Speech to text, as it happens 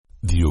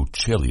The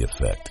Ochelli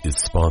Effect is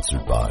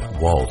sponsored by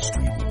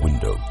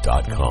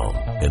WallStreetWindow.com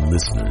and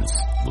listeners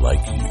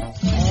like you.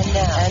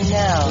 And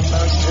now,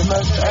 the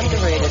most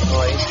underrated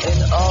voice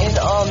in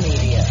all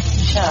media,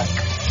 Chuck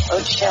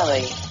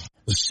Ochelli.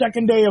 The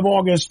second day of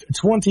August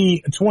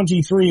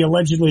 2023,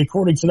 allegedly,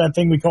 according to that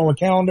thing we call a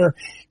calendar.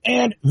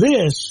 And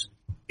this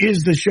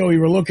is the show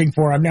you were looking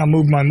for. I've now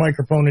moved my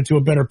microphone into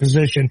a better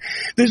position.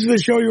 This is the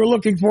show you were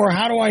looking for.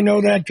 How do I know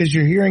that? Because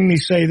you're hearing me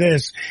say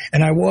this,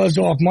 and I was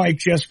off mic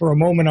just for a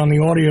moment on the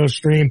audio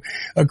stream.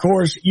 Of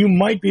course, you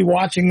might be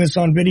watching this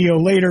on video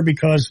later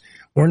because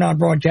we're not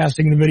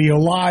broadcasting the video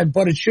live,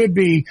 but it should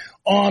be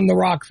on the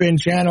Rockfin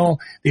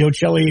channel, the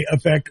Ochelli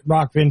Effect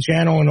Rockfin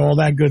channel, and all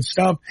that good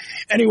stuff.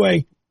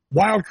 Anyway,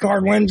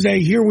 Wildcard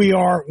Wednesday, here we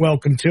are.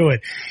 Welcome to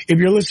it. If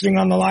you're listening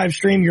on the live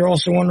stream, you're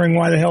also wondering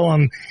why the hell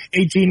I'm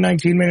 19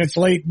 minutes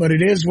late, but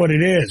it is what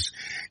it is.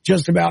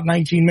 Just about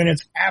 19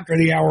 minutes after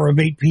the hour of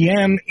 8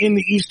 p.m. in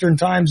the Eastern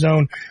time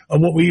zone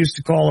of what we used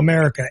to call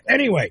America.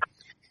 Anyway,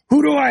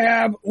 who do I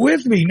have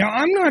with me? Now,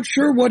 I'm not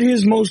sure what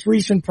his most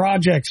recent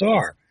projects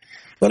are,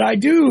 but I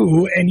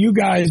do, and you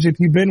guys, if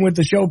you've been with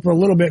the show for a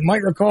little bit,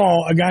 might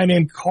recall a guy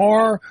named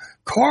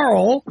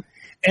Carl,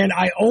 and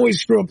I always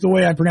screw up the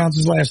way I pronounce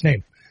his last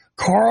name.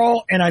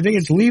 Carl, and I think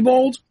it's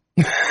Liebold.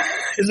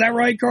 Is that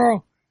right,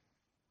 Carl?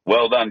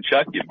 Well done,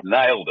 Chuck. You've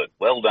nailed it.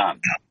 Well done.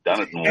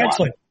 Done it in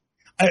Excellent.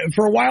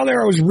 For a while there,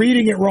 I was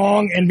reading it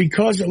wrong, and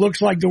because it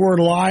looks like the word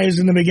lies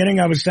in the beginning,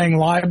 I was saying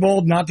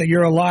Liebold. Not that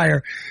you're a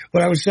liar,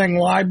 but I was saying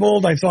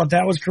Liebold. I thought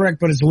that was correct,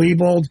 but it's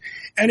Liebold.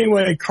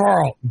 Anyway,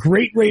 Carl,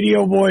 great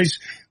radio voice,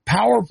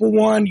 powerful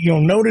one.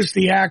 You'll notice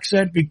the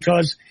accent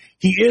because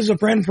he is a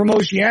friend from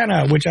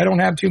Oceania, which I don't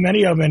have too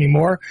many of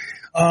anymore.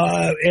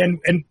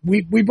 And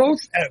we both,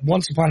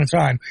 once upon a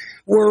time,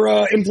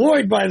 were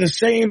employed by the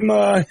same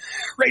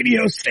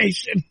radio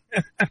station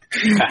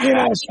in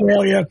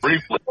Australia.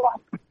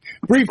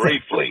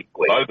 Briefly.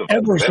 Both of them.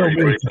 Ever so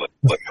briefly.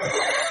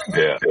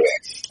 Yeah.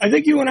 I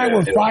think you and I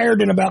were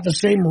fired in about the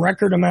same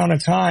record amount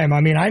of time.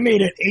 I mean, I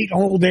made it 8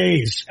 whole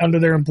days under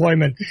their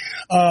employment.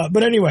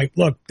 But anyway,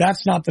 look,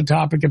 that's not the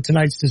topic of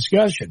tonight's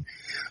discussion.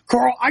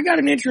 Carl, I got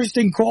an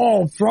interesting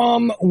call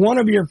from one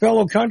of your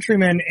fellow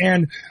countrymen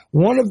and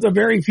one of the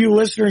very few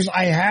listeners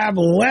I have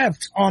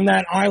left on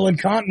that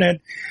island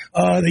continent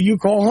that you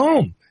call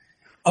home.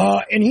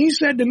 And he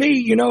said to me,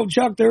 you know,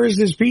 Chuck, there is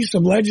this piece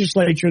of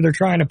legislature they're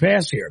trying to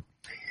pass here.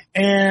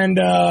 And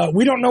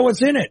we don't know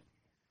what's in it.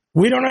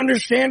 We don't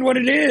understand what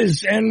it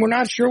is, and we're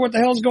not sure what the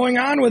hell's going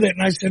on with it.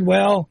 And I said,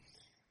 well,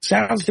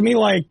 sounds to me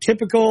like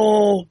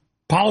typical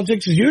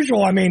politics as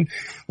usual. I mean,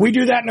 we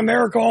do that in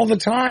America all the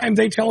time.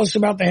 They tell us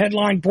about the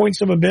headline points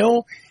of a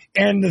bill,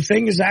 and the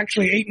thing is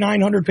actually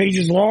 800-900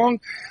 pages long.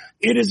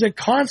 It is a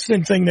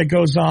constant thing that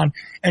goes on.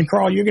 And,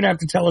 Carl, you're going to have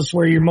to tell us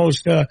where your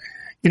most the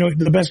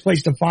best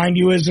place to find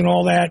you is and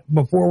all that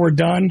before we're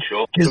done.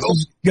 Sure. This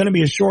is going to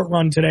be a short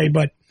run today,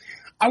 but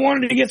I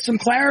wanted to get some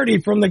clarity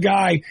from the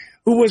guy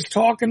who was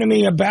talking to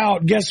me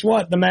about, guess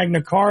what, the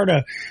Magna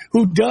Carta,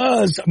 who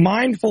does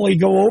mindfully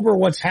go over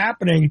what's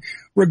happening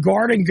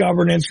regarding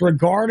governance,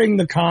 regarding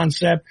the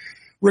concept,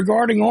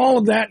 regarding all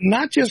of that,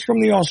 not just from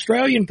the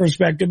Australian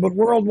perspective, but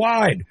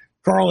worldwide.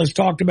 Carl has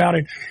talked about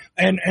it.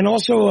 And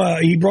also,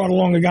 he brought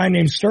along a guy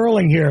named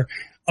Sterling here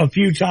a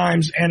few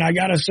times. And I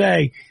got to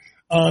say,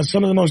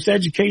 some of the most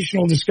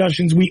educational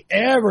discussions we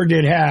ever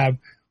did have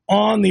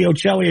on the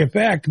Ochelli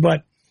Effect.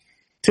 But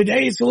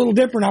today it's a little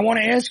different. I want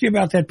to ask you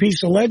about that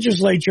piece of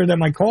legislature that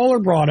my caller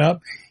brought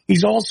up.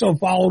 He's also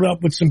followed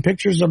up with some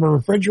pictures of a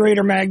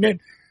refrigerator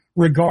magnet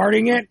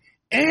regarding it.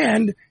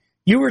 And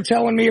you were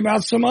telling me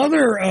about some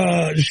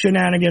other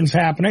shenanigans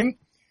happening.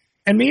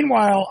 And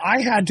meanwhile,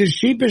 I had to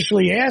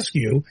sheepishly ask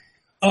you,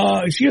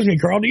 excuse me,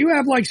 Carl, do you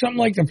have like something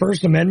like the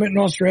First Amendment in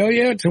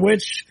Australia? To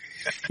which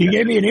you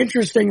gave me an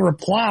interesting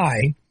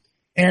reply.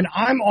 And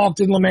I'm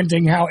often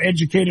lamenting how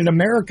educated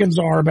Americans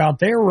are about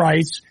their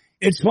rights.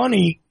 It's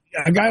funny.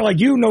 A guy like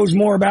you knows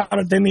more about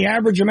it than the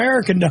average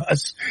American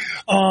does.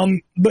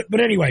 But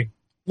anyway,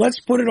 let's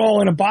put it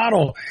all in a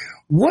bottle.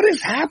 What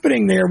is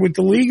happening there with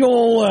the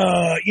legal,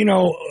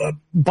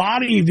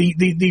 body,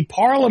 the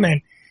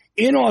parliament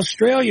in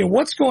Australia?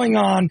 What's going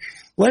on?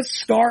 Let's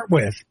start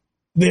with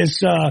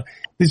this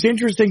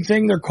interesting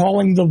thing they're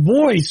calling The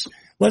Voice.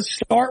 Let's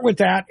start with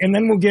that, and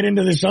then we'll get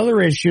into this other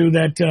issue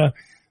that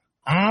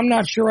I'm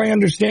not sure I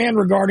understand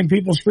regarding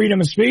people's freedom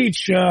of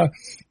speech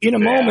in a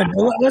moment.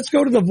 Let's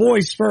go to The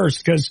Voice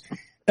first, because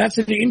that's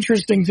an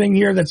interesting thing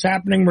here that's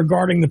happening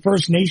regarding the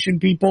First Nation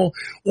people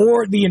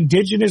or the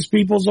indigenous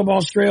peoples of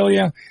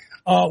Australia,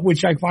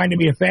 which I find to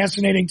be a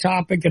fascinating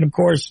topic. And, of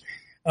course,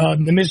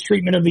 the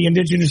mistreatment of the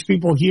indigenous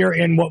people here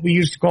in what we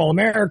used to call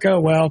America,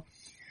 well,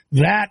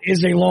 that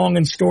is a long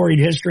and storied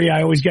history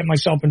I always get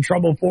myself in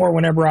trouble for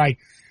whenever I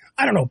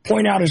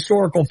point out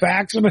historical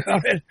facts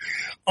about it.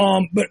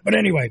 But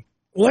anyway,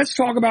 let's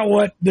talk about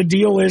what the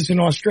deal is in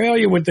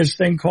Australia with this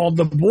thing called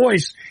The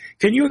Voice.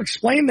 Can you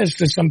explain this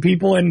to some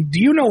people, and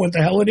do you know what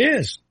the hell it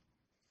is?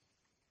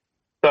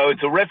 So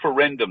it's a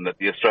referendum that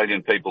the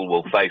Australian people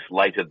will face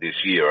later this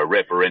year, a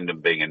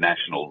referendum being a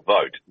national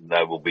vote.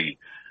 They will be,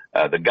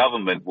 the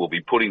government will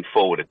be putting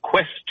forward a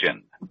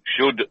question.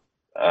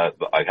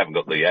 I haven't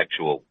got the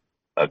actual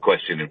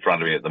question in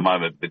front of me at the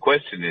moment. The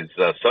question is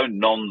so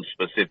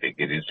non-specific.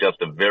 It is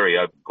just a very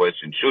open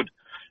question. Should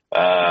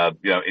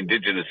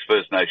Indigenous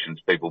First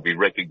Nations people be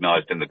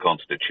recognised in the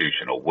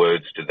Constitution, or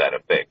words to that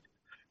effect?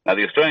 Now,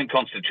 the Australian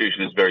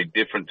Constitution is very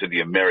different to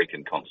the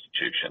American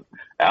Constitution.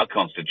 Our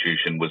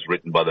Constitution was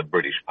written by the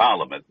British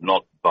Parliament,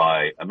 not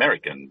by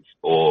Americans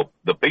or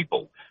the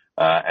people,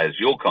 as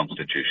your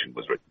Constitution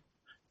was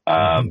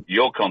written.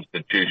 Your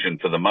Constitution,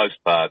 for the most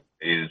part,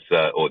 is,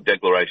 or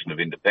Declaration of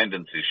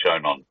Independence, is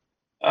shown on,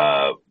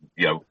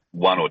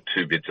 one or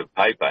two bits of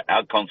paper.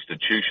 Our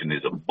Constitution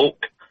is a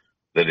book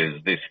that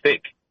is this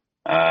thick,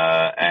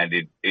 and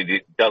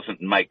it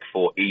doesn't make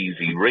for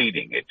easy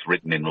reading. It's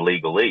written in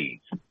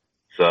legalese.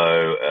 So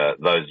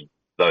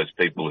those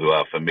people who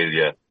are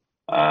familiar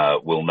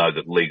will know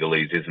that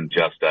legalese isn't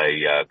just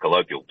a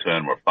colloquial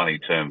term or a funny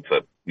term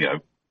for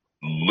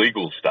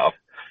legal stuff.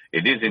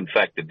 It is in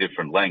fact a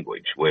different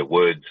language where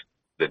words,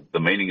 the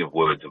meaning of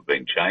words have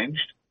been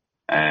changed,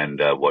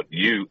 and what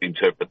you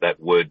interpret that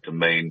word to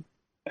mean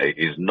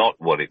is not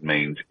what it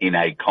means in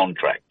a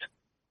contract.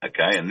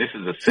 Okay, and this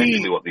is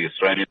essentially what the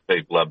Australian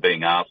people are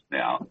being asked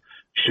now.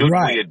 Should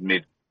we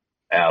admit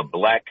our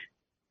black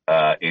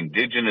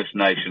Indigenous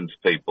nations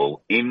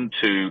people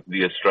into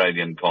the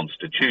Australian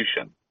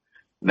Constitution?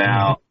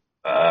 Now,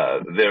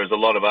 there is a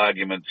lot of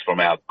arguments from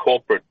our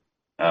corporate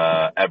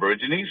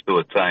Aborigines who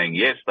are saying,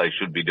 yes, they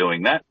should be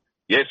doing that.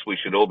 Yes, we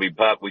should all be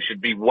part. We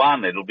should be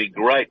one. It'll be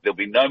great. There'll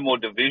be no more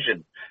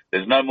division.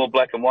 There's no more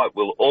black and white.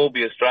 We'll all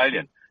be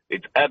Australian.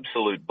 It's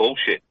absolute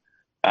bullshit.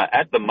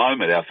 At the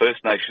moment, our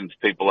First Nations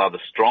people are the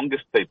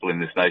strongest people in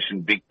this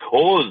nation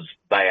because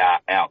they are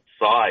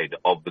outside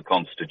of the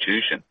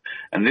Constitution.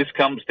 And this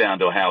comes down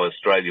to how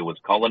Australia was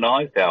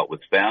colonised, how it was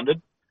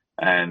founded,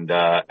 and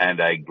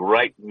a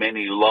great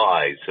many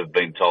lies have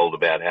been told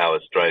about how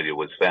Australia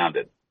was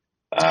founded.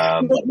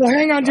 Well,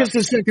 hang on just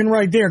a second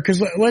right there,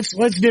 because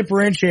let's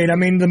differentiate. I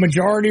mean, the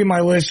majority of my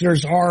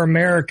listeners are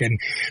American,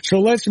 so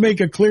let's make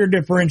a clear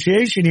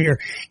differentiation here.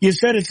 You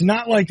said it's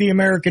not like the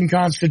American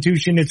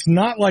Constitution. It's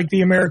not like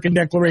the American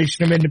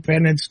Declaration of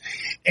Independence.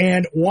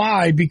 And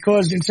why?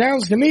 Because it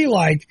sounds to me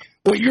like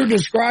what you're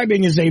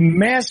describing is a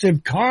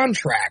massive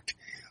contract,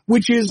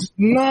 which is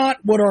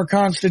not what our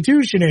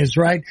Constitution is,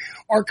 right?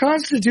 Our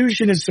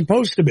Constitution is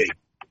supposed to be,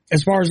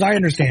 as far as I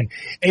understand,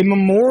 a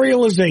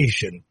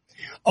memorialization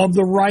of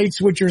the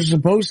rights which are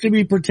supposed to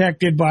be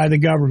protected by the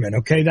government.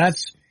 Okay,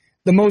 that's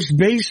the most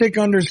basic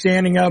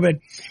understanding of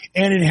it,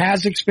 and it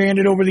has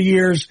expanded over the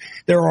years.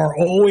 There are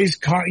always,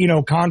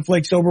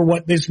 conflicts over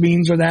what this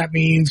means or that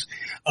means,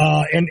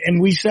 and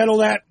we settle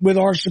that with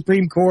our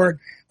Supreme Court,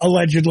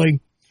 allegedly.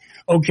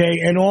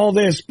 Okay, and all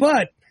this,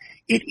 but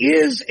it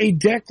is a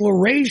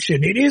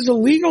declaration. It is a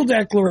legal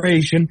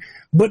declaration,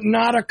 but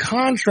not a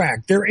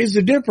contract. There is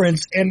a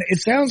difference, and it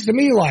sounds to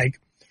me like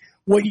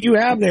what you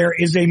have there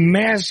is a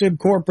massive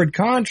corporate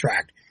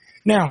contract.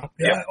 Now,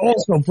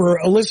 also for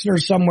a listener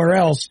somewhere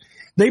else,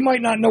 they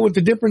might not know what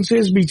the difference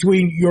is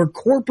between your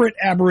corporate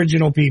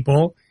Aboriginal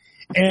people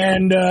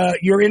and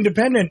your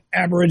independent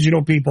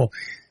Aboriginal people.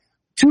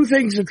 Two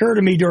things occur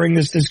to me during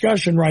this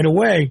discussion right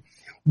away.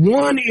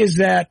 One is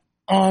that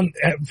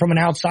from an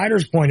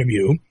outsider's point of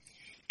view,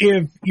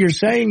 if you're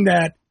saying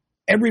that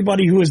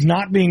everybody who is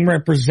not being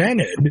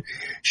represented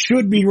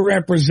should be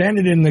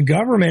represented in the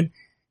government,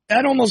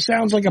 that almost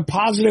sounds like a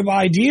positive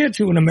idea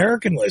to an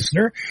American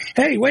listener.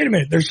 Hey, wait a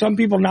minute. There's some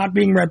people not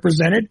being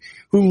represented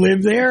who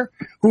live there,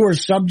 who are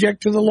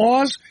subject to the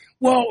laws.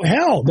 Well,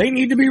 hell, they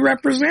need to be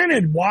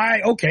represented.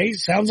 Why? Okay,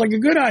 sounds like a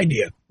good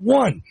idea.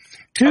 One.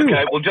 Two.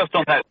 Okay, well, just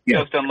on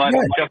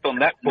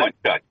that point,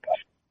 Jack,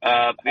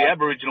 the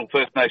Aboriginal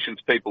First Nations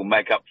people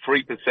make up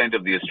 3%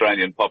 of the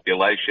Australian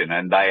population,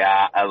 and they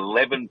are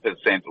 11%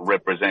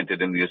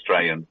 represented in the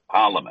Australian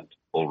Parliament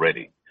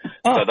already.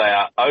 Oh. So they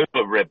are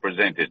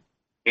overrepresented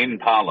in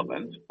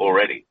Parliament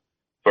already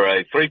for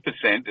a 3%,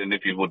 and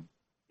if you would,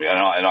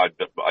 and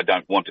I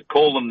don't want to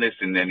call them this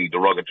in any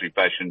derogatory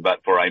fashion,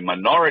 but for a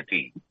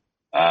minority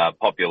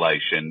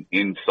population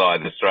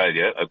inside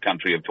Australia, a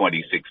country of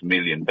 26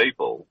 million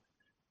people,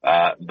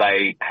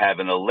 they have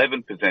an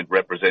 11%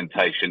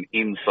 representation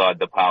inside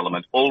the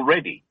Parliament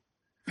already.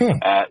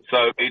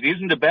 So it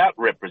isn't about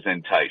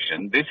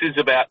representation. This is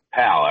about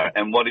power,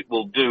 and what it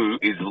will do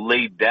is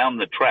lead down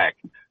the track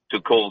to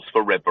calls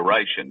for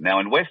reparation. Now,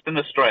 in Western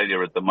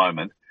Australia at the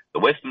moment, the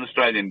Western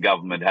Australian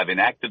government have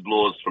enacted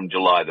laws from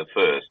July the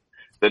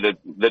 1st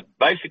that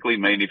basically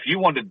mean if you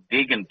want to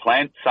dig and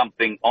plant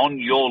something on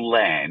your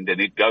land and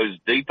it goes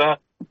deeper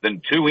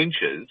than 2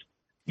 inches,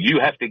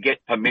 you have to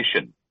get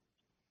permission.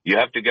 You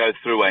have to go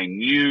through a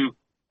new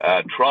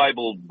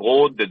tribal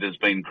board that has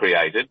been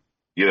created.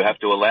 You have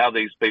to allow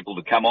these people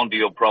to come onto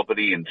your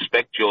property,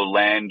 inspect your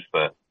land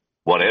for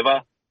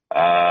whatever,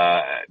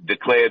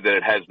 declare that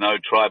it has no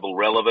tribal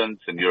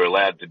relevance and you're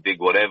allowed to dig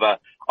whatever.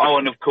 Oh,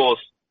 and of course,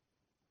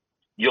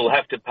 you'll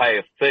have to pay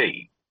a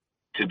fee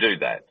to do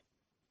that.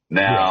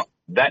 Now,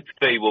 that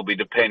fee will be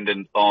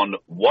dependent on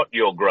what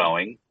you're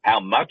growing, how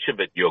much of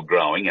it you're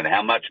growing, and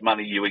how much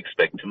money you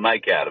expect to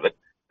make out of it.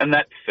 And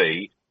that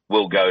fee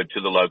will go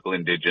to the local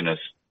Indigenous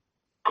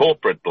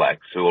corporate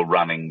blacks who are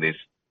running this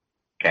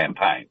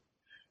campaign.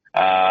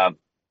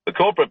 The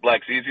corporate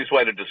blacks, the easiest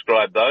way to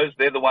describe those,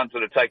 they're the ones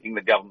that are taking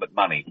the government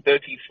money.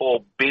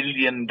 $34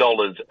 billion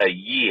a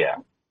year.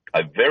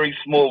 A very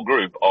small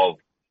group of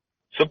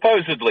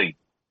supposedly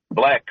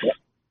blacks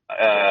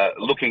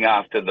looking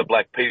after the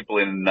black people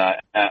in our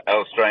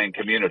Australian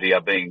community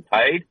are being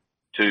paid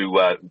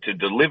to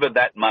deliver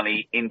that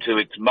money into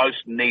its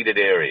most needed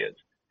areas.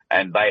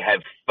 And they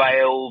have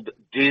failed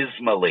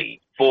dismally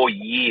for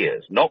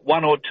years. Not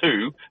one or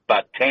two,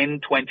 but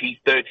 10, 20,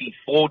 30,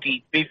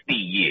 40, 50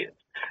 years.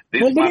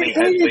 This money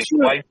has been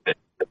wasted.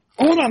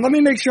 Hold on, let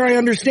me make sure I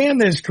understand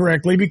this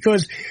correctly,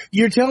 because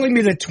you're telling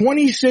me that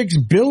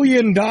 $26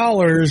 billion,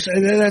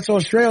 that's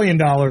Australian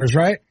dollars,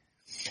 right?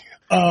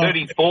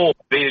 34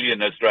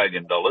 billion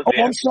Australian dollars. Oh,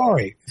 yeah. I'm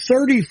sorry.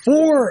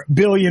 $34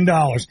 billion.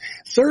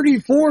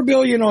 34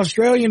 billion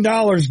Australian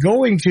dollars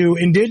going to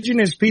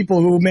Indigenous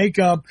people who make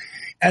up,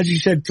 as you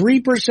said,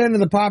 3% of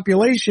the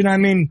population. I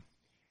mean,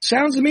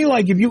 sounds to me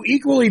like if you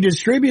equally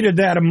distributed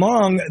that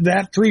among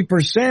that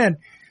 3%,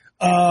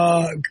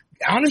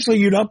 honestly,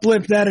 you'd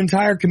uplift that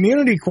entire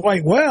community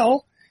quite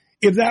well.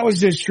 If that was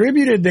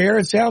distributed there,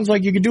 it sounds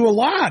like you could do a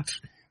lot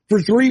for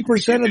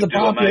 3% of the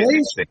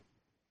population.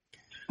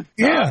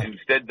 Yeah.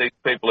 Instead, these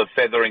people are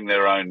feathering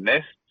their own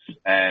nests,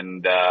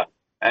 and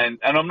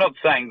I'm not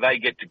saying they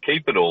get to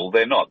keep it all.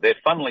 They're not. They're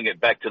funneling it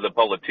back to the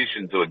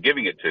politicians who are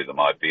giving it to them,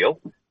 I feel.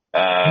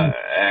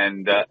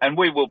 And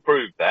we will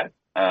prove that.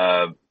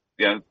 Every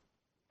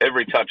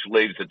touch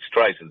leaves its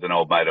trace, as an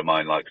old mate of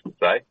mine likes to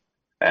say.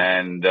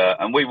 And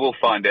we will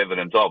find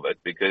evidence of it,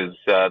 because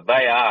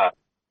they are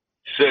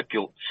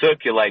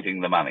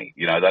circulating the money.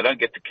 You know, they don't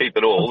get to keep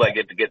it all. They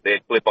get to get their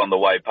clip on the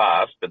way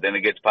past, but then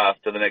it gets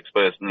passed to the next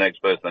person, the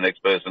next person, the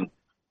next person,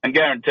 and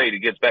guaranteed it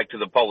gets back to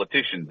the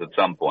politicians at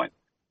some point.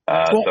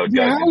 So it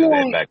goes into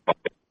their back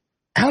pocket.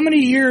 How many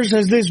years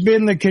has this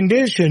been the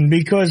condition?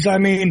 Because, I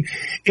mean,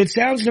 it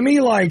sounds to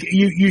me like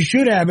you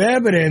should have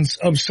evidence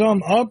of some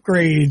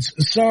upgrades,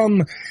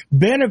 some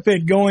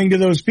benefit going to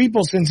those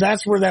people, since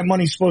that's where that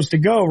money's supposed to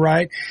go,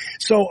 right?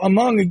 So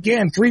among,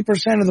 again,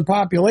 3% of the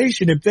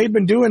population, if they've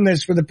been doing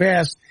this for the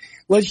past,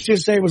 let's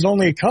just say it was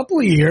only a couple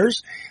of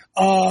years,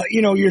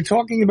 you're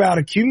talking about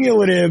a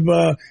cumulative,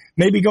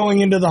 maybe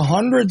going into the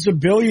hundreds of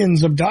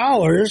billions of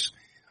dollars.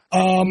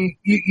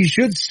 You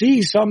should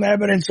see some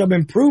evidence of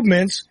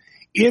improvements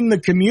in the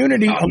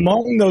community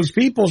among those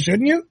people,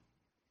 shouldn't you?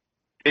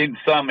 In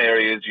some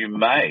areas you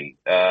may.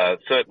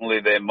 Certainly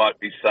there might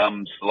be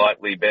some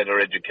slightly better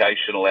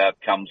educational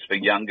outcomes for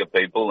younger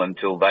people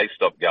until they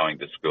stop going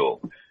to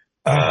school.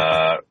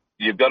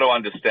 You've got to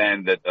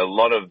understand that a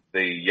lot of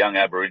the young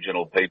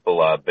Aboriginal people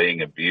are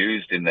being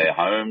abused in their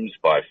homes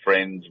by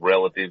friends,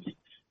 relatives.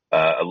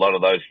 A lot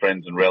of those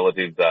friends and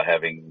relatives are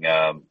having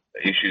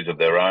issues of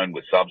their own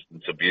with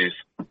substance abuse.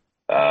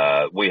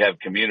 We have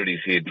communities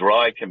here,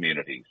 dry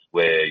communities,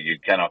 where you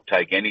cannot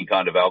take any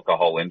kind of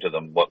alcohol into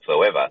them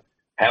whatsoever.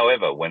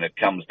 However, when it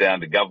comes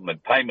down to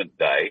government payment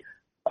day,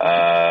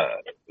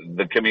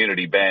 the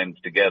community bands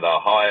together,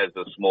 hires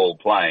a small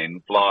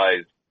plane,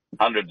 flies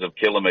hundreds of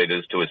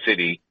kilometres to a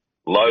city,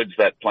 loads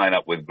that plane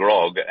up with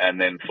grog, and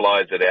then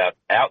flies it out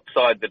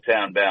outside the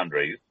town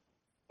boundaries,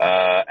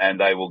 and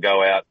they will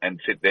go out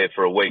and sit there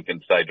for a week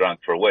and stay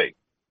drunk for a week,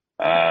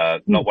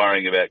 not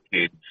worrying about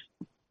kids,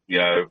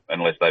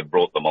 unless they've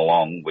brought them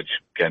along, which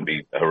can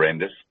be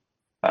horrendous.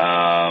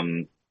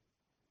 Not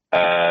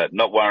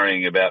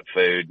worrying about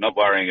food, not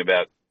worrying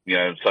about,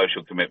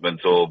 social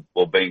commitments or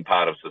being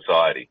part of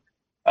society.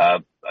 Now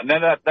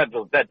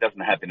that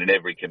doesn't happen in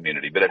every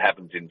community, but it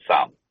happens in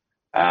some.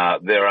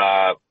 There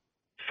are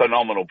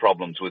phenomenal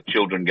problems with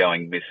children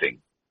going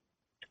missing.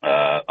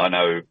 I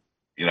know,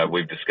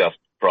 we've discussed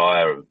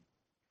prior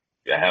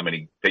how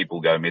many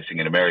people go missing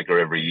in America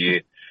every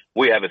year.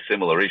 We have a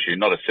similar issue,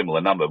 not a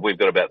similar number. We've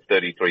got about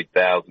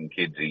 33,000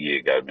 kids a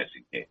year go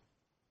missing here.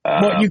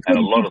 You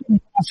couldn't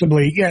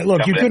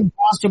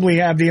possibly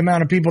have the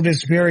amount of people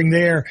disappearing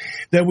there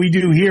that we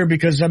do here,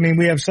 because,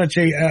 we have such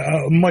a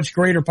much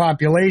greater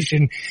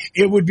population.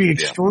 It would be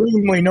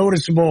extremely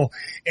noticeable,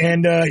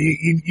 and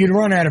you'd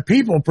run out of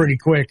people pretty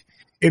quick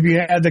if you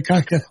had the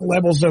kind of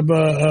levels of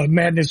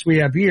madness we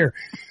have here.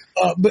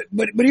 But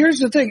here's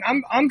the thing.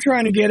 I'm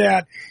trying to get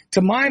at,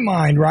 to my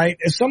mind, right?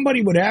 As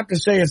somebody would have to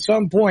say at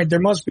some point, there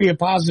must be a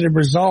positive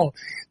result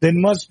that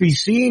must be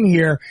seen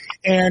here.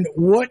 And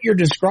what you're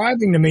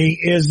describing to me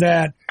is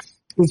that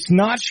it's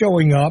not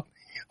showing up.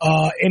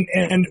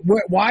 And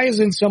why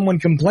isn't someone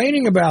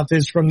complaining about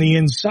this from the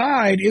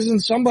inside?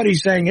 Isn't somebody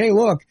saying, hey,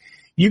 look,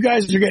 you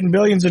guys are getting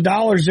billions of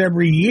dollars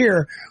every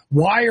year.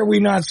 Why are we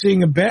not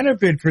seeing a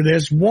benefit for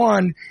this?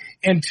 One.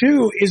 And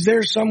two, is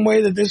there some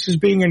way that this is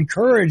being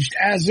encouraged,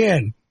 as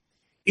in,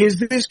 is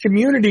this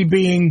community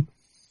being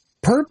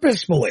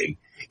purposefully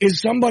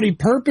is somebody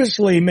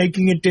purposely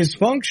making it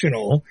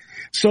dysfunctional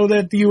so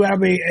that you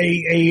have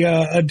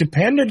a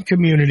dependent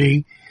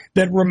community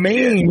that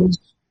remains,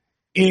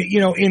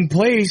 in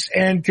place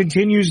and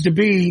continues to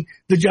be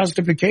the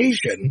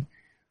justification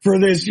for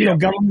this,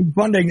 government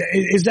funding.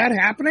 Is that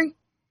happening?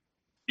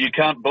 You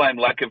can't blame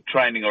lack of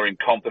training or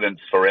incompetence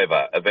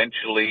forever.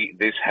 Eventually,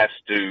 this has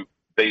to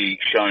be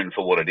shown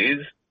for what it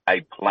is,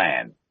 a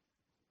plan.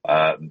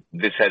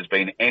 This has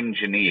been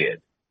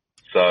engineered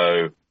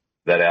so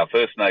that our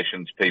First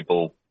Nations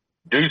people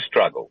do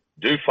struggle,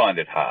 do find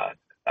it hard,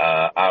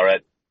 are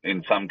at,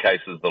 in some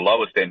cases, the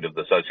lowest end of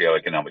the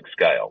socioeconomic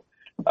scale.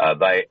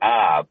 They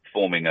are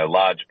forming a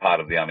large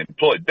part of the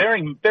unemployed,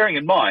 bearing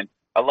in mind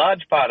a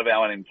large part of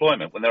our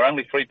unemployment when they're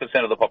only 3%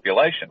 of the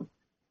population.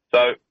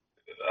 So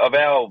of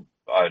our,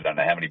 I don't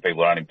know how many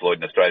people are unemployed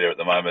in Australia at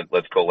the moment,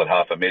 let's call it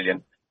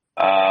 500,000,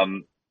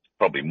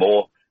 probably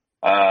more.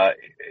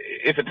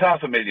 If it's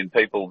 500,000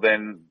 people,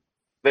 then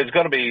there's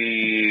got to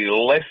be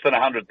less than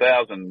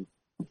 100,000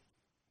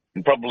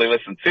 and probably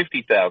less than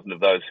 50,000 of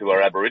those who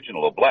are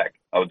Aboriginal or black.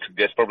 I would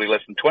suggest probably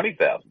less than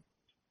 20,000.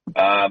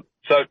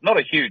 So not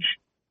a huge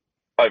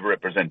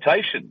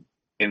overrepresentation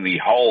in the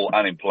whole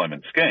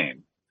unemployment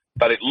scheme,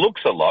 but it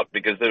looks a lot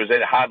because there is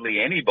hardly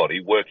anybody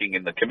working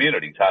in the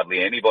communities,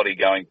 hardly anybody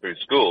going through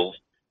schools,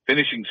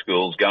 finishing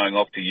schools, going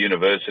off to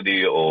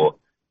university or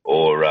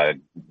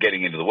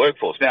getting into the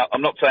workforce. Now,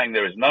 I'm not saying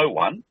there is no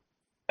one.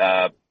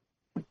 That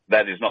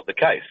is not the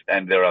case.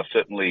 And there are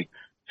certainly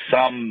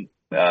some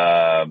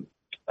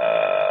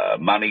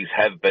monies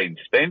have been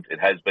spent. It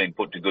has been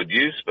put to good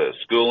use for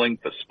schooling,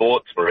 for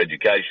sports, for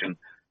education.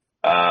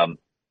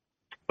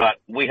 But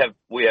we have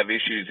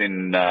issues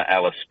in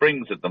Alice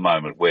Springs at the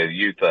moment where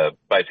youth are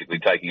basically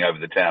taking over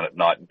the town at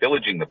night and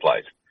pillaging the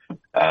place,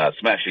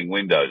 smashing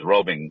windows,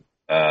 robbing,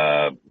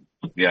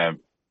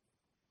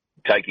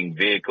 taking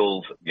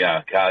vehicles,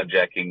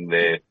 carjacking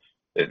there.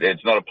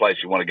 It's not a place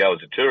you want to go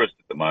as a tourist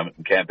at the moment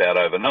and camp out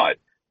overnight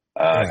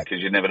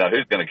because you never know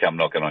who's going to come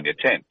knocking on your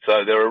tent.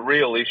 So there are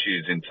real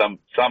issues in some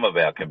of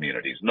our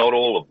communities, not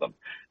all of them.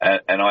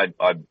 And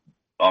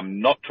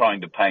I'm not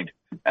trying to paint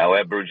our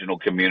Aboriginal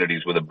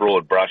communities with a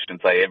broad brush and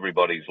say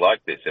everybody's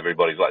like this,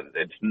 everybody's like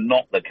this. It's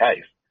not the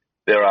case.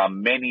 There are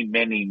many,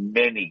 many,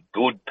 many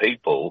good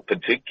people,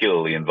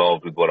 particularly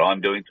involved with what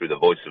I'm doing through the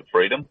Voice of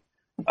Freedom,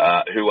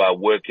 who are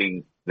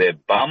working their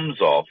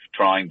bums off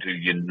trying to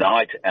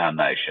unite our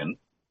nation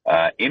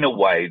in a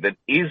way that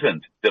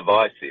isn't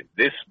divisive.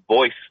 This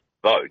voice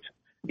vote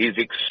is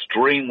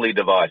extremely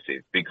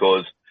divisive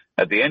because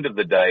at the end of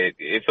the day,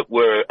 if it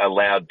were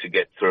allowed to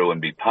get through and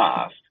be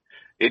passed,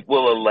 it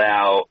will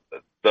allow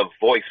the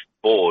voice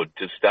board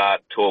to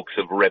start talks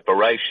of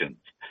reparations.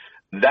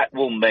 That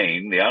will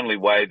mean the only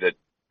way that,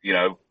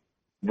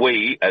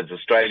 we as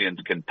Australians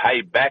can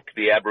pay back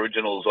the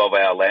Aboriginals of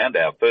our land,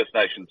 our First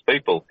Nations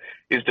people,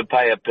 is to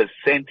pay a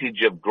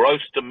percentage of gross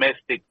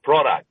domestic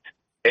product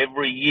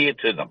every year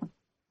to them.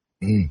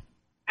 Mm.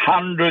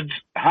 Hundreds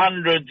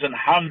and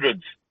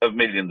hundreds of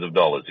millions of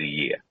dollars a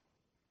year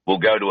will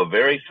go to a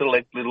very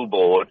select little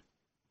board,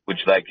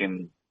 which they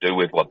can do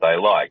with what they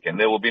like. And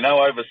there will be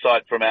no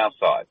oversight from our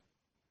side.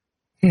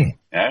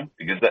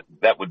 Because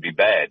that would be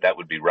bad. That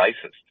would be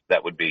racist.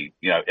 That would be,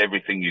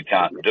 everything you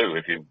can't do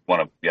if you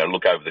want to,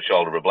 look over the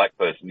shoulder of a black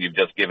person you've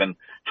just given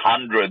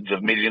hundreds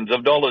of millions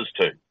of dollars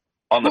to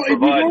on the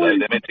proviso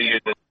they're meant to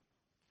use it.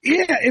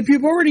 Yeah, if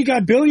you've already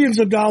got billions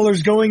of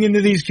dollars going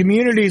into these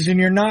communities and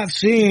you're not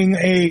seeing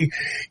a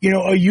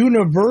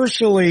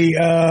universally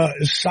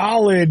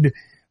solid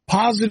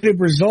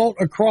positive result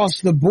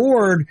across the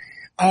board,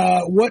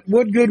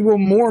 what good will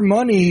more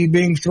money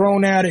being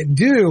thrown at it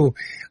do?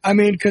 I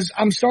mean, because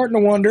I'm starting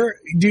to wonder,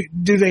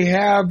 do they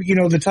have,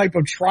 the type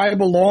of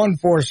tribal law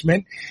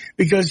enforcement?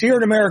 Because here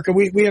in America,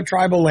 we have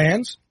tribal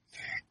lands.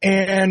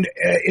 And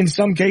in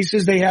some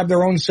cases, they have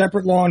their own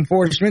separate law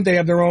enforcement. They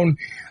have their own,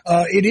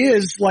 it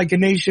is like a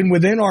nation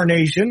within our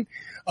nation.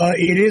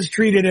 It is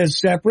treated as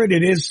separate.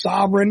 It is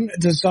sovereign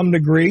to some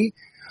degree.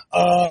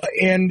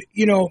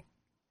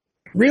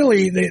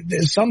 Really,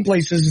 some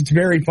places it's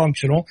very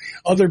functional.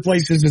 Other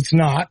places it's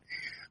not.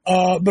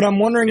 But I'm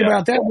wondering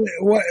about that.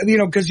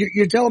 Because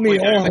you're telling me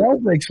all hell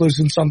breaks loose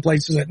in some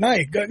places at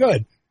night.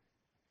 Good.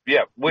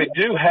 Yeah, we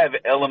do have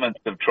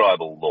elements of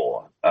tribal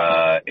law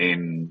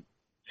in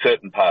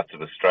certain parts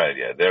of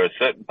Australia. There are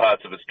certain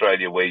parts of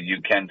Australia where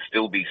you can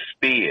still be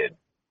speared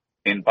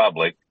in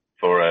public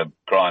for a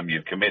crime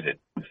you've committed.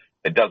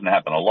 It doesn't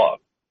happen a lot,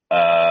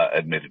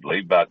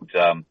 admittedly, but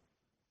some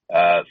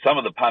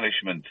of the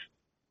punishments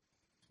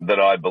that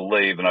I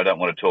believe, and I don't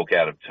want to talk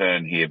out of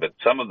turn here, but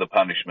some of the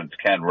punishments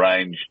can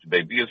range to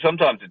be, because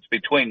sometimes it's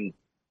between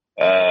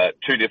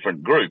two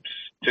different groups,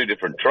 two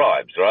different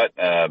tribes, right?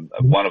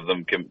 One of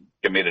them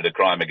committed a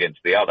crime against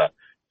the other.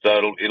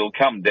 So it'll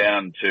come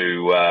down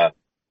to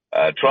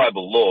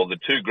tribal law. The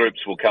two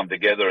groups will come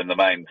together in the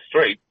main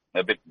street,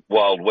 a bit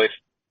Wild West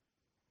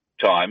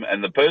time,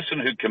 and the person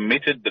who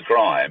committed the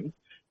crime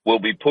will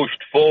be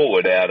pushed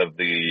forward out of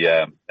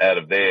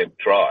their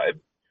tribe,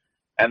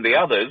 and the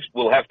others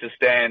will have to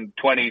stand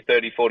 20,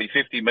 30, 40,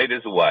 50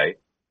 meters away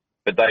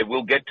but they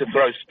will get to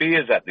throw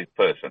spears at this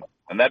person,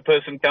 and that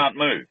person can't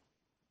move.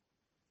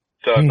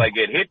 So if they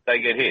get hit, they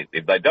get hit.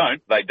 If they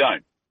don't, they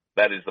don't.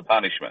 That is the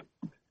punishment.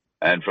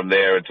 And from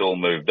there, it's all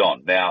moved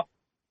on. Now,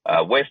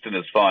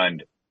 Westerners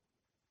find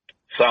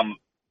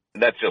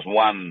that's just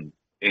one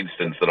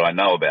instance that I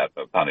know about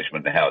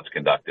punishment and how it's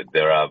conducted.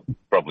 There are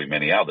probably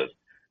many others.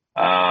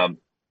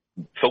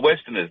 For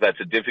Westerners, that's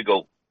a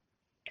difficult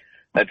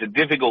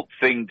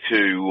thing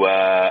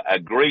to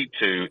agree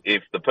to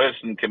if the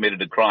person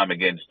committed a crime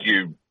against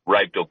you,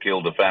 raped or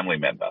killed a family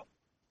member.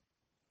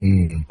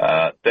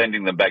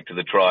 Sending them back to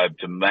the tribe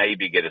to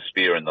maybe get a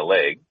spear in the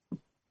leg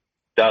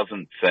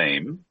doesn't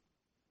seem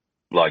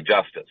like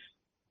justice.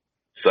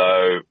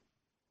 So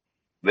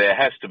there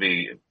has to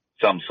be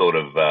some sort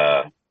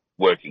of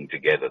working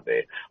together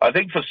there. I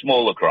think for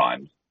smaller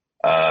crimes,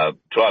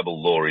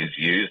 tribal law is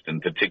used,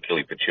 and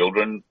particularly for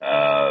children,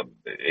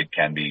 it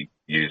can be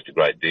used a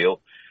great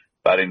deal.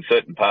 But in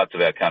certain parts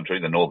of our country,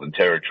 the Northern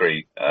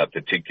Territory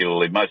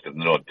particularly, most of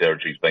the Northern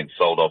Territory has been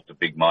sold off to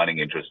big mining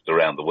interests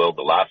around the world.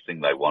 The last thing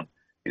they want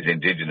is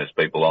Indigenous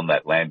people on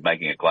that land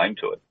making a claim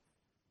to it.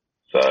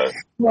 So,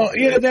 well,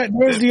 yeah,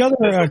 there's the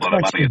other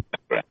question.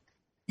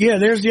 Yeah,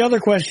 there's the other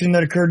question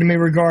that occurred to me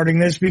regarding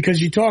this,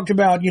 because you talked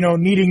about,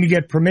 needing to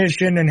get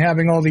permission and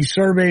having all these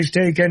surveys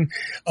taken,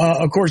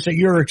 of course, at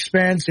your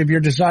expense if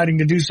you're deciding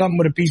to do something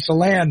with a piece of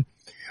land.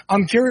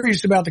 I'm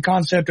curious about the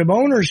concept of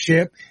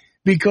ownership,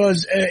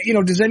 because,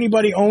 does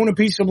anybody own a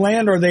piece of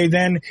land? Are they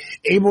then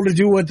able to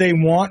do what they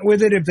want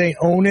with it if they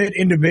own it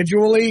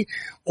individually?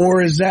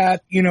 Or is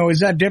that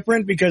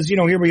different? Because,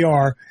 here we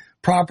are,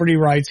 property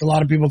rights. A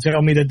lot of people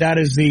tell me that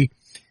is the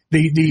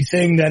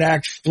thing that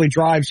actually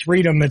drives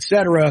freedom, et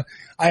cetera.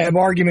 I have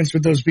arguments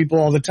with those people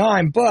all the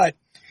time, but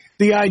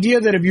the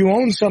idea that if you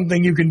own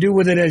something, you can do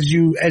with it as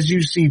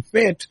you see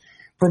fit,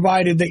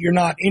 provided that you're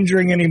not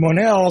injuring anyone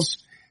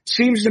else,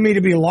 seems to me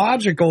to be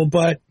logical.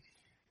 But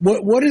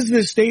what is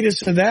the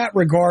status of that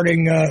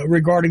regarding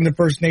the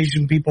First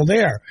Nation people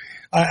there?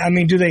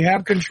 Do they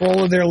have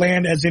control of their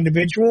land as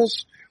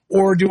individuals,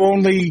 or do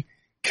only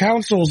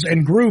councils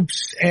and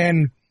groups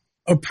and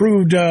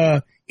approved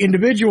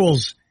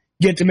individuals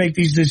get to make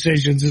these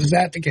decisions? Is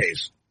that the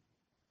case?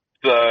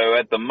 So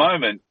at the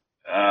moment,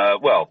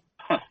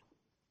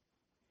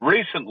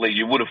 recently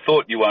you would have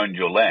thought you owned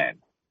your land.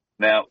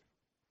 Now,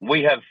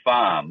 we have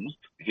farms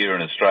here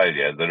in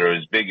Australia that are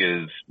as big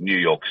as New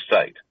York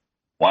State.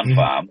 One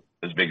farm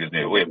as big as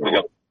New York.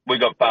 We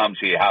got farms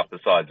here half the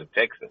size of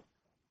Texas.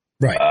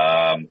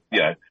 Right.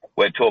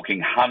 We're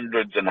talking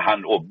hundreds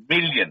or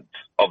millions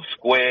of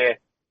square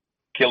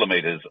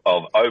kilometers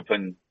of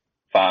open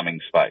farming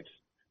space.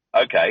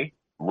 Okay,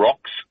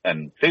 rocks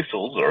and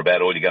thistles are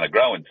about all you're going to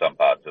grow in some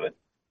parts of it,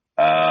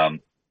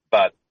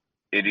 but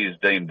it is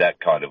deemed that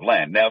kind of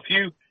land. Now, if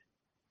you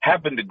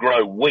happen to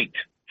grow wheat,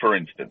 for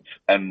instance,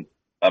 and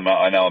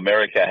I know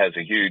America has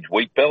a huge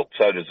wheat belt,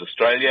 so does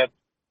Australia.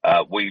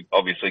 We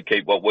obviously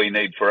keep what we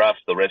need for us.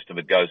 The rest of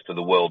it goes to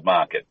the world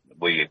market.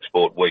 We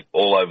export wheat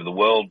all over the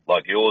world,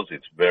 like yours.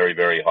 It's very,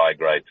 very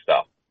high-grade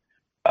stuff.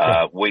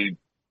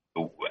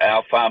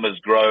 Our farmers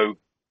grow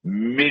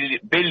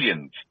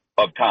billions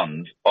of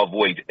tons of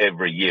wheat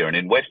every year, and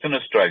in Western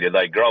Australia,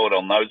 they grow it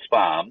on those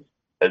farms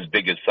as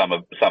big as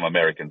some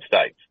American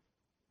states.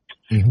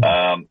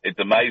 It's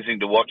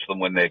amazing to watch them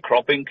when they're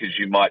cropping, because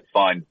you might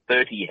find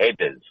 30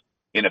 headers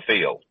in a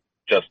field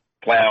just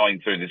ploughing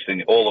through this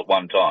thing all at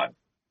one time.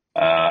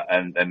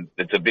 And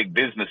it's a big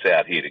business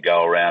out here to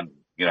go around,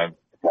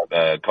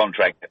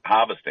 contract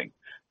harvesting.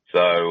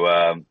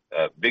 So,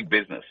 big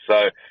business.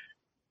 So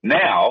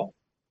now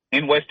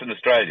in Western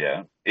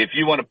Australia, if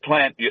you want to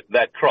plant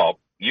that crop,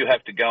 you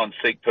have to go and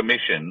seek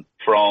permission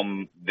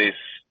from this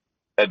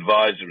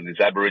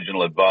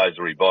Aboriginal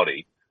advisory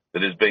body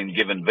that has been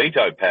given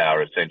veto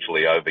power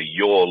essentially over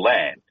your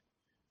land.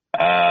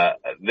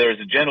 There is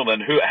a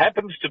gentleman who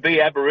happens to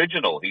be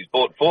Aboriginal. He's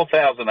bought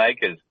 4,000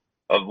 acres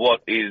of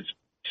what is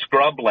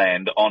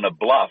scrubland on a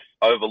bluff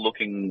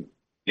overlooking,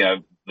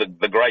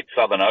 the great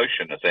Southern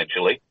Ocean,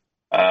 essentially.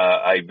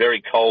 A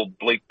very cold,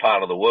 bleak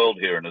part of the world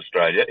here in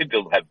Australia. It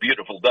will have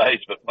beautiful days,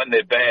 but when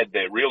they're bad,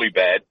 they're really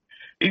bad.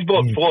 He's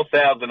bought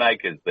 4,000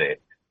 acres there.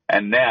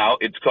 And now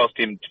it's cost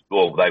him,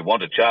 they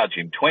want to charge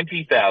him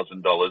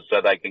 $20,000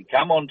 so they can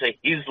come onto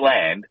his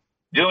land,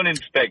 do an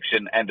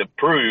inspection and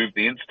approve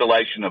the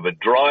installation of a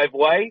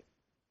driveway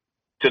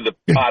to the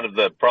part of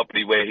the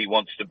property where he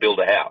wants to build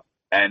a house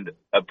and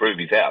approve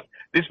his house.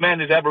 This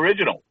man is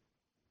Aboriginal.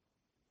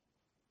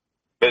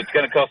 But it's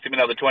going to cost him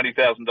another $20,000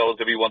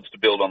 if he wants to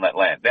build on that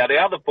land. Now, the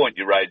other point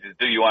you raise is,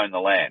 do you own the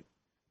land?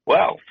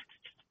 Well,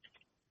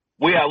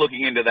 we are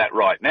looking into that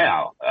right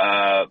now.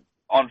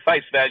 On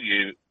face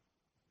value,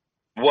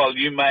 while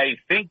you may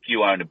think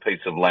you own a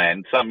piece of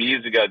land, some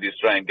years ago the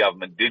Australian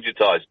government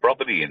digitised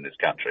property in this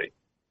country.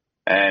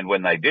 And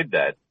when they did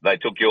that, they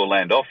took your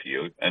land off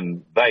you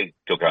and they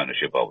took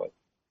ownership of it.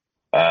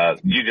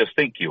 You just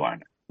think you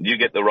own it. You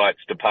get the rights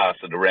to pass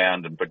it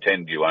around and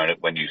pretend you own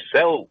it when you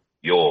sell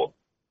your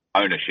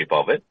ownership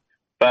of it.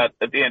 But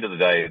at the end of the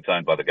day, it's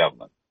owned by the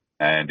government.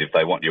 And if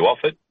they want you off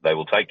it, they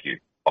will take you.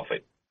 off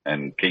it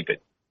and keep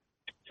it.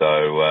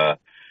 So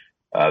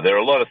there are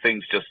a lot of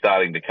things just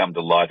starting to come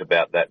to light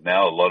about that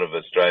now. A lot of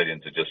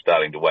Australians are just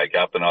starting to wake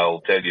up, and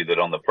I'll tell you that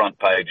on the front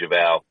page of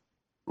our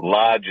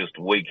largest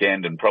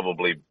weekend and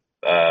probably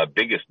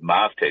biggest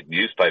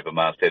newspaper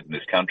masthead in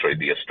this country,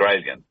 The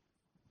Australian,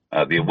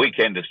 the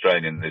Weekend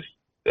Australian this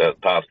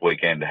past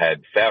weekend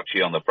had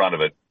Fauci on the front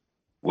of it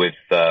with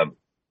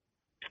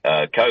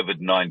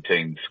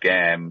COVID-19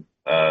 scam.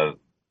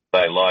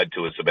 They lied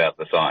to us about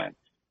the science.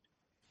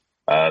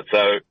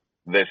 So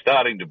they're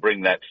starting to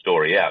bring that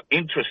story out.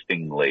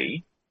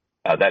 Interestingly,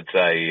 that's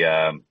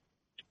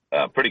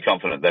pretty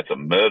confident that's a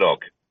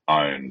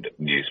Murdoch-owned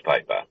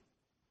newspaper.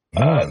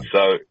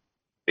 So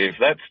if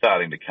that's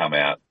starting to come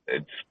out,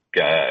 it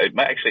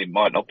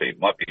might not be. It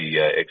might be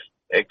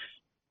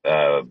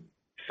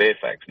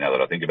Fairfax, now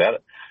that I think about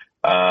it.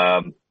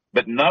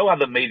 But no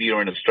other media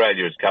in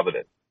Australia has covered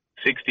it.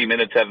 60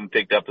 Minutes haven't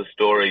picked up a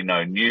story.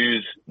 No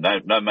news,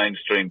 no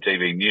mainstream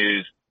TV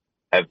news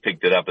have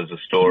picked it up as a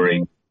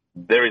story.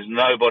 There is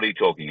nobody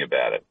talking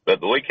about it. But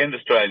the Weekend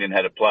Australian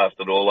had it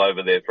plastered all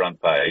over their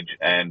front page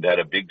and had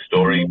a big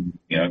story,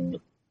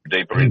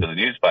 deeper into the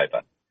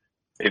newspaper,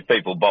 if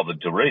people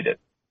bothered to read it.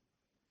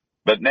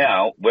 But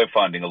now we're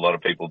finding a lot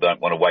of people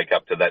don't want to wake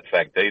up to that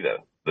fact either.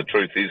 The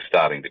truth is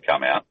starting to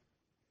come out,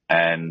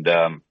 and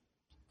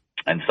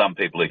some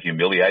people are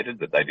humiliated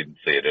that they didn't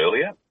see it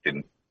earlier,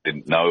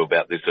 didn't know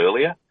about this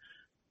earlier,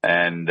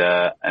 and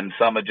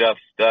some are just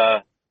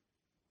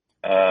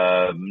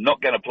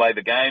not going to play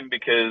the game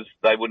because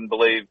they wouldn't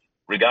believe,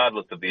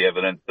 regardless of the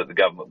evidence, that the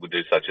government would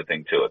do such a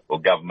thing to it, or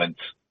governments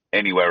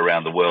anywhere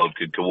around the world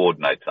could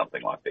coordinate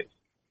something like this.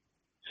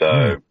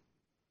 So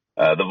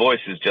the Voice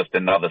is just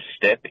another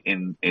step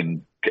in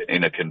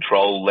a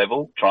control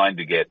level, trying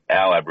to get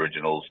our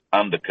Aboriginals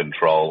under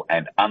control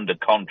and under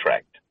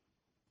contract.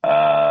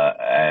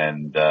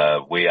 And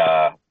we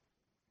are,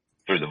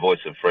 through the Voice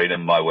of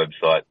Freedom, my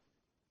website,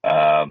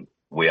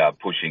 we are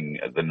pushing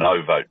the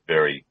no vote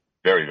very,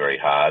 very, very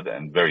hard,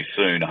 and very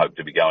soon hope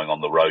to be going on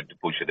the road to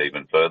push it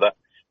even further.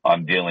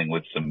 I'm dealing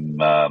with some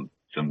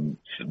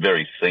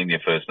very senior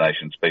First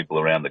Nations people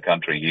around the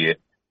country here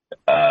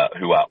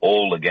who are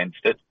all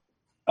against it.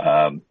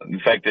 In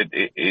fact, it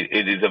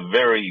is a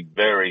very,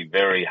 very,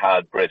 very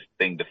hard-pressed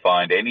thing to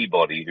find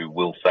anybody who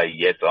will say,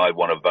 yes, I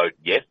want to vote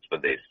yes for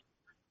this,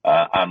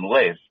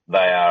 unless they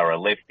are a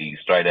lefty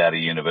straight out of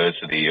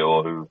university,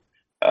 or who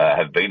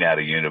have been out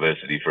of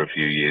university for a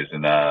few years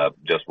and are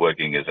just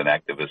working as an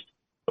activist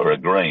or a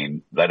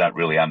Green. They don't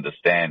really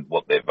understand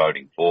what they're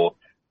voting for.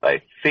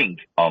 They think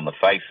on the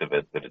face of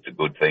it that it's a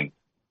good thing,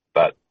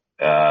 but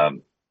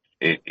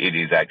it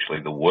is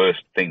actually the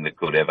worst thing that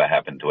could ever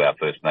happen to our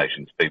First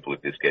Nations people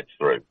if this gets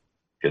through,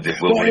 because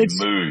it will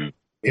remove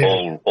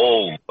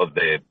all of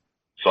their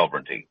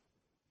sovereignty.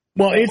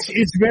 Well,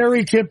 it's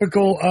very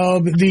typical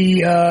of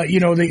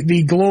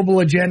the global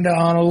agenda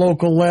on a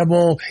local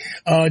level,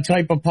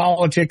 type of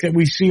politic that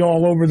we see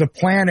all over the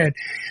planet,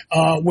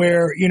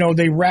 where,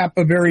 they wrap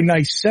a very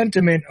nice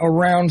sentiment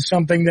around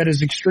something that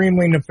is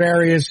extremely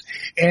nefarious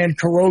and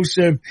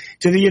corrosive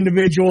to the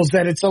individuals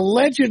that it's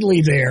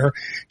allegedly there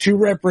to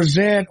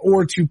represent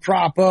or to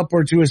prop up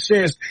or to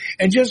assist.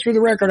 And just for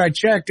the record, I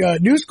checked,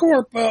 News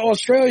Corp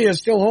Australia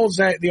still holds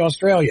the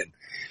Australian.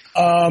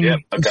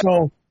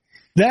 So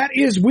that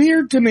is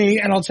weird to me,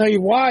 and I'll tell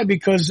you why,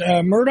 because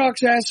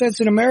Murdoch's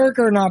assets in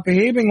America are not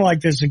behaving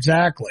like this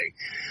exactly.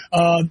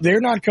 They're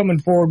not coming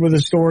forward with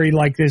a story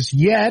like this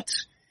yet.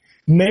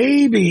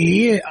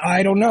 Maybe,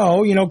 I don't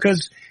know,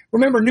 because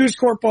remember, News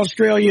Corp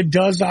Australia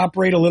does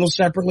operate a little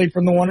separately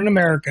from the one in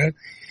America,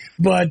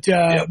 but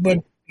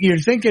you're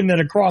thinking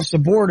that across the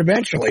board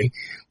eventually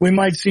we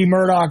might see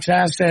Murdoch's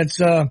assets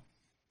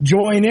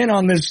join in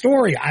on this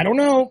story. I don't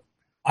know.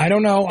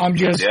 I'm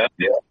just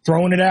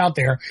throwing it out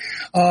there.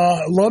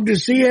 Love to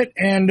see it.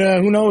 And,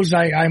 who knows?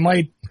 I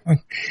might,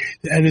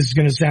 and this is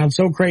going to sound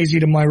so crazy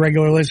to my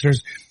regular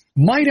listeners,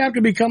 might have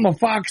to become a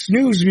Fox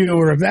News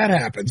viewer if that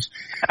happens.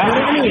 That's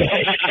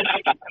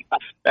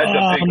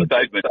a big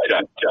statement,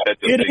 Chuck.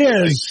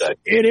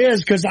 It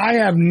is, because I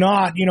have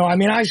not,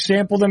 I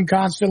sample them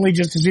constantly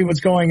just to see what's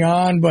going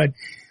on, but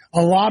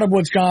a lot of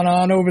what's gone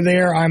on over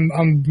there,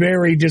 I'm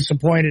very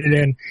disappointed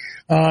in,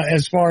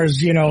 as far as,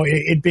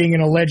 it being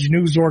an alleged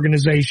news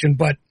organization.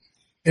 But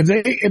if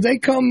they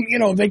come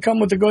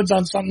with the goods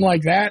on something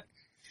like that,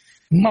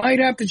 might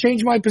have to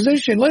change my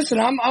position. Listen,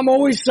 I'm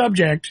always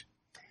subject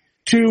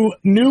to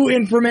new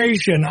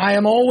information. I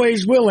am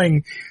always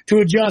willing to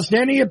adjust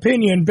any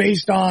opinion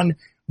based on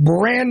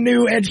brand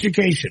new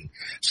education.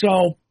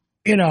 So,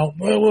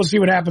 we'll see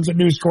what happens at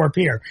News Corp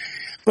here.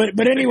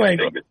 But anyway,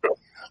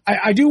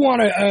 I do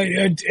want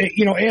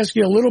to, ask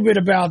you a little bit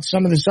about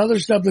some of this other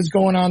stuff that's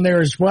going on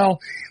there as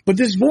well. But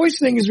this Voice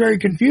thing is very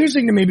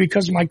confusing to me,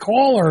 because my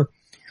caller,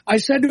 I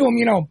said to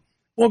him,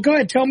 well, go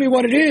ahead, tell me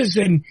what it is.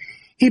 And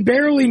he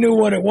barely knew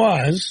what it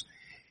was.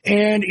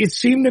 And it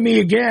seemed to me,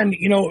 again,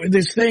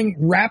 this thing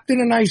wrapped in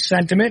a nice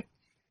sentiment.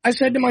 I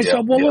said to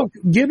myself, look,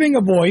 giving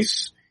a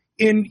voice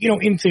in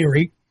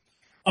theory,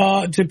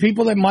 to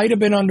people that might have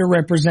been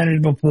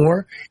underrepresented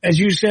before. As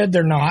you said,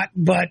 they're not,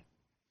 but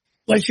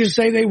let's just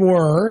say they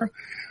were.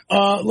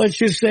 Let's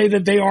just say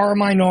that they are a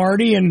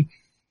minority and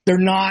they're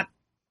not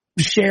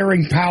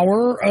sharing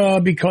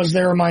power because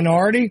they're a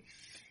minority.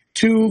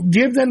 To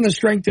give them the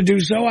strength to do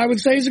so, I would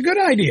say is a good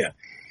idea.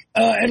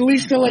 At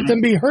least to let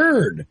them be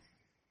heard.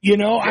 You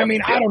know, I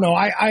mean, I don't know.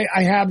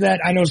 I have that.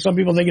 I know some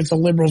people think it's a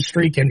liberal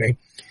streak in me,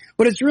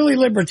 but it's really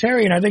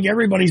libertarian. I think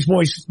everybody's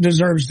voice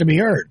deserves to be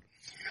heard.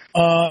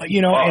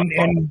 You know,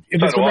 and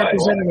if it's a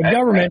representative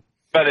government,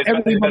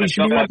 everybody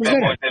should be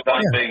represented. Their voices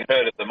aren't being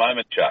heard at the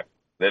moment, Chuck.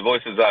 Their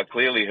voices are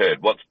clearly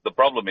heard. What's the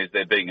problem is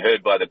they're being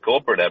heard by the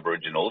corporate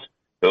Aboriginals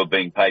who are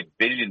being paid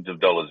billions of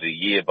dollars a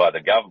year by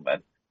the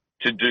government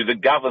to do the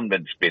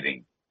government's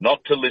bidding,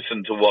 not to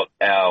listen to what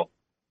our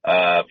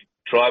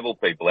tribal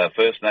people, our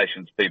First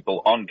Nations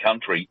people on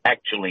country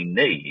actually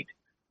need.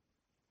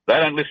 They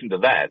don't listen to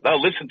that.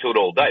 They'll listen to it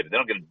all day, but they're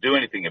not going to do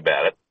anything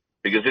about it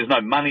because there's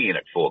no money in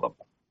it for them.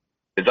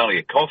 There's only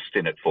a cost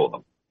in it for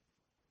them.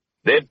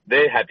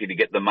 They're happy to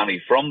get the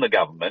money from the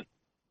government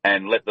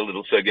and let the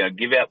little,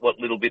 give out what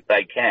little bit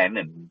they can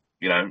and,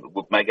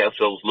 we'll make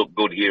ourselves look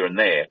good here and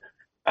there.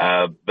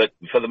 But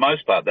for the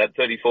most part, that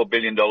 $34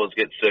 billion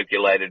gets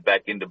circulated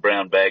back into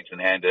brown bags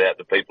and handed out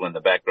to people in the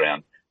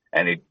background,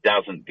 and it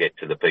doesn't get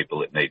to the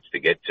people it needs to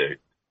get to.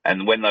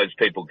 And when those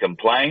people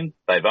complain,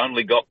 they've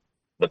only got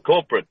the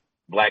corporate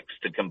blacks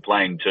to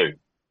complain to.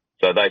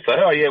 So they say,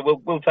 oh, yeah,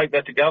 we'll take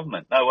that to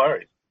government. No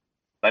worries.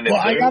 Well,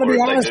 I got to be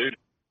honest.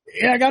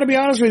 Yeah, I got to be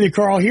honest with you,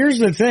 Carl. Here's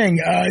the thing.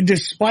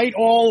 Despite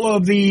all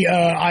of the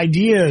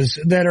ideas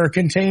that are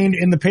contained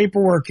in the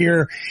paperwork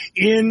here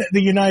in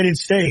the United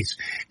States,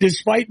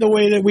 despite the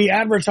way that we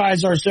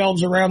advertise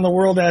ourselves around the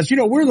world as,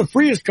 we're the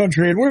freest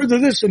country and we're the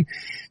this, and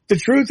the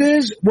truth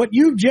is what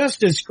you've just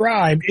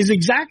described is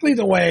exactly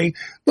the way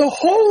the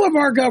whole of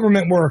our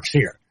government works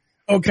here.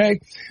 Okay?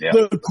 Yeah.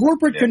 The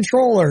corporate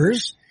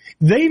controllers,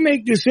 they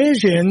make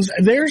decisions.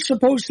 They're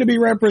supposed to be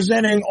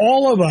representing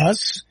all of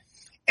us.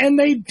 And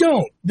they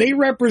don't. They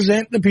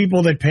represent the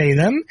people that pay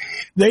them.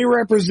 They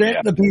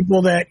represent the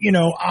people that,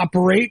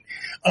 operate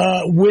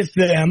with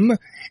them.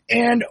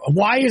 And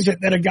why is it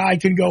that a guy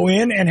can go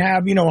in and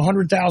have,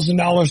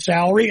 $100,000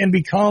 salary and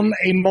become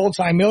a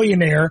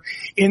multimillionaire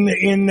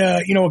in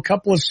a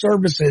couple of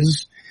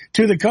services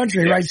to the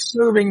country, right?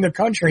 Serving the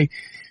country.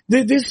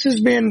 This has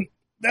been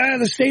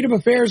the state of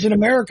affairs in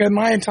America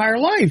my entire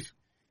life.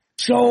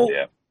 So,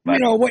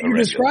 what you're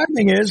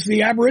describing is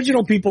the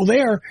Aboriginal people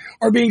there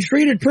are being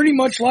treated pretty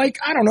much like,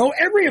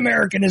 every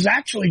American is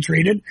actually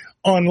treated,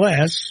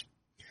 unless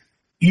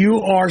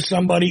you are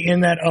somebody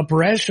in that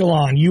upper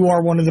echelon. You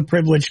are one of the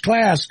privileged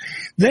class.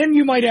 Then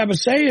you might have a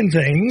say in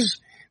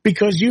things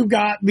because you've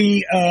got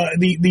the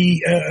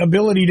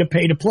ability to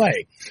pay to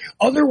play.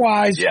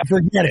 Otherwise,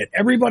 forget it.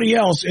 Everybody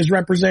else is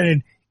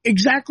represented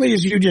exactly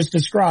as you just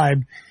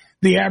described.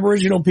 The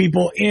Aboriginal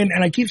people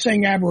and I keep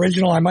saying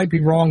Aboriginal, I might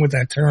be wrong with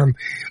that term,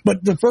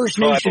 but the First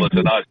Nation. Tribal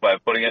is a nice way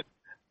of putting it.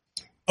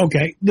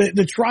 Okay.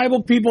 The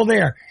tribal people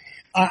there.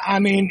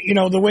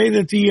 The way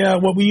that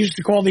what we used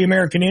to call the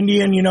American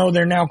Indian,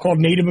 they're now called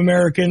Native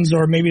Americans,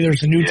 or maybe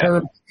there's a new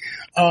term.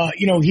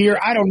 Here,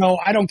 I don't know.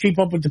 I don't keep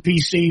up with the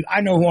PC.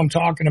 I know who I'm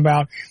talking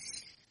about.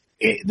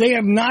 They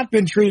have not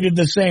been treated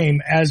the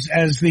same as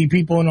the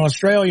people in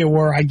Australia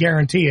were. I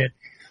guarantee it.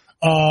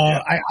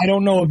 I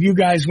don't know if you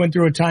guys went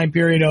through a time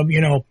period of,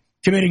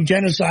 committing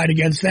genocide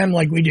against them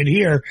like we did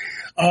here.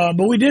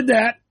 But we did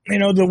that,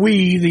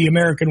 the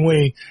American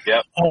we.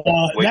 Yep.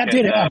 That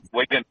did happen.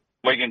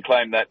 We can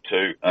claim that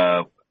too.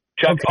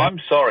 Chuck, okay. I'm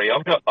sorry.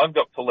 I've got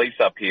police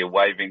up here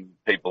waving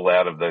people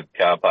out of the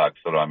car parks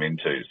that I'm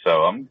into.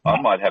 So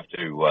I might have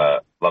to,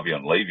 love you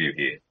and leave you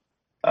here.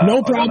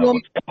 No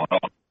problem.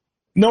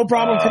 No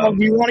problem, Carl.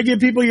 Do you want to give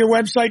people your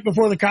website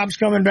before the cops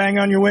come and bang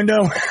on your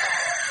window?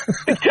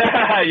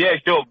 Yeah,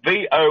 sure.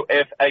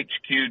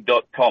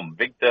 VOFHQ.com.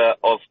 Victor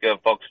Oscar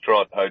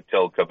Foxtrot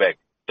Hotel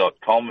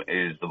Quebec.com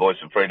is the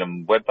Voice of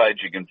Freedom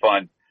webpage. You can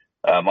find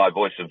my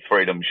Voice of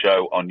Freedom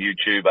show on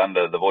YouTube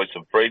under the Voice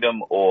of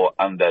Freedom or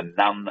under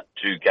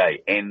NUN2K.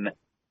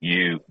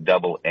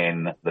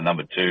 NUNN, the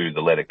number 2,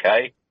 the letter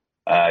K.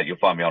 You'll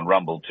find me on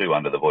Rumble too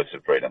under the Voice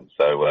of Freedom.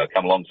 So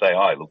come along, say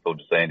hi. Look forward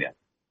to seeing you.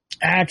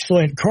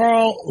 Excellent.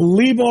 Carl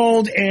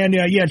Liebold, and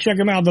check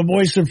him out, The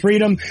Voice of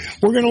Freedom.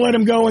 We're going to let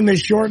him go in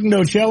this shortened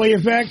Ochelli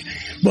effect,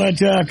 but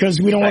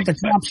because we don't want the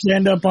cops to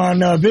end up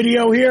on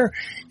video here.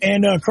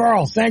 And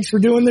Carl, thanks for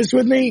doing this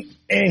with me.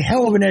 A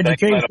hell of an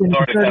education in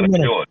 30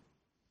 minutes.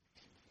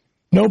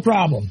 No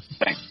problem.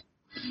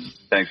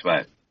 Thanks,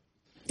 mate.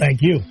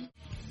 Thank you.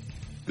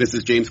 This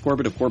is James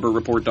Corbett of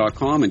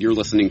CorbettReport.com, and you're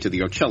listening to The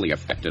Ochelli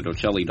Effect at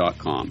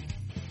Ochelli.com.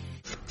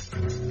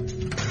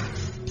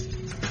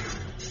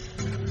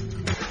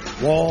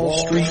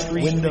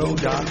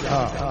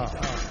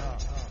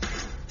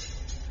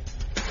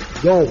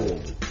 WallStreetWindow.com.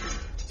 Gold,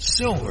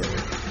 silver,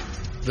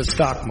 the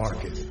stock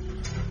market.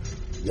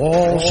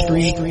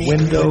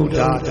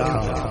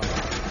 WallStreetWindow.com.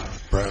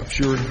 Perhaps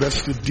you're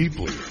invested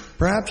deeply.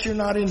 Perhaps you're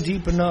not in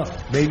deep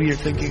enough. Maybe you're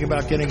thinking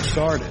about getting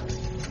started.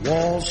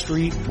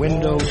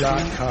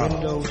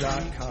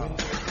 WallStreetWindow.com.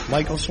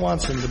 Michael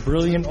Swanson, the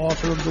brilliant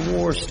author of The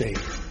War State,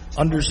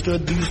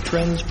 understood these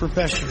trends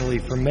professionally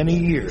for many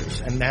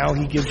years, and now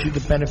he gives you the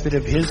benefit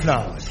of his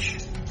knowledge.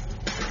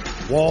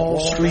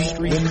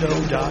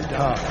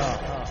 WallStreetWindow.com.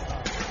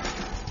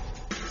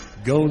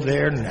 Go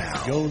there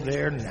now. Go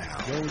there now.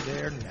 Go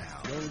there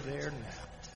now. Go there now.